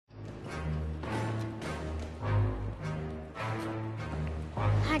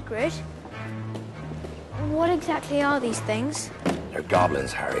Hagrid. What exactly are these things? They're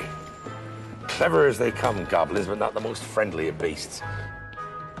goblins, Harry. Clever as they come, goblins, but not the most friendly of beasts.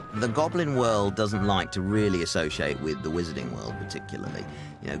 The goblin world doesn't like to really associate with the wizarding world particularly.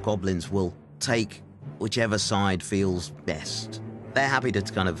 You know, goblins will take whichever side feels best. They're happy to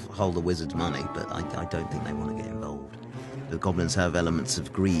kind of hold the wizard's money, but I don't think they want to get involved. The goblins have elements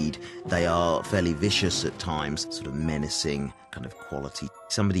of greed. They are fairly vicious at times, sort of menacing kind of quality.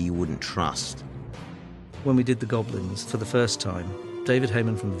 Somebody you wouldn't trust. When we did the goblins for the first time, David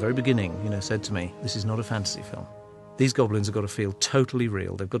Heyman from the very beginning, said to me, this is not a fantasy film. These goblins have got to feel totally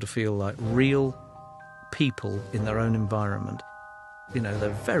real. They've got to feel like real people in their own environment. They're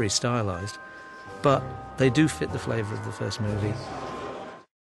very stylized, but they do fit the flavour of the first movie.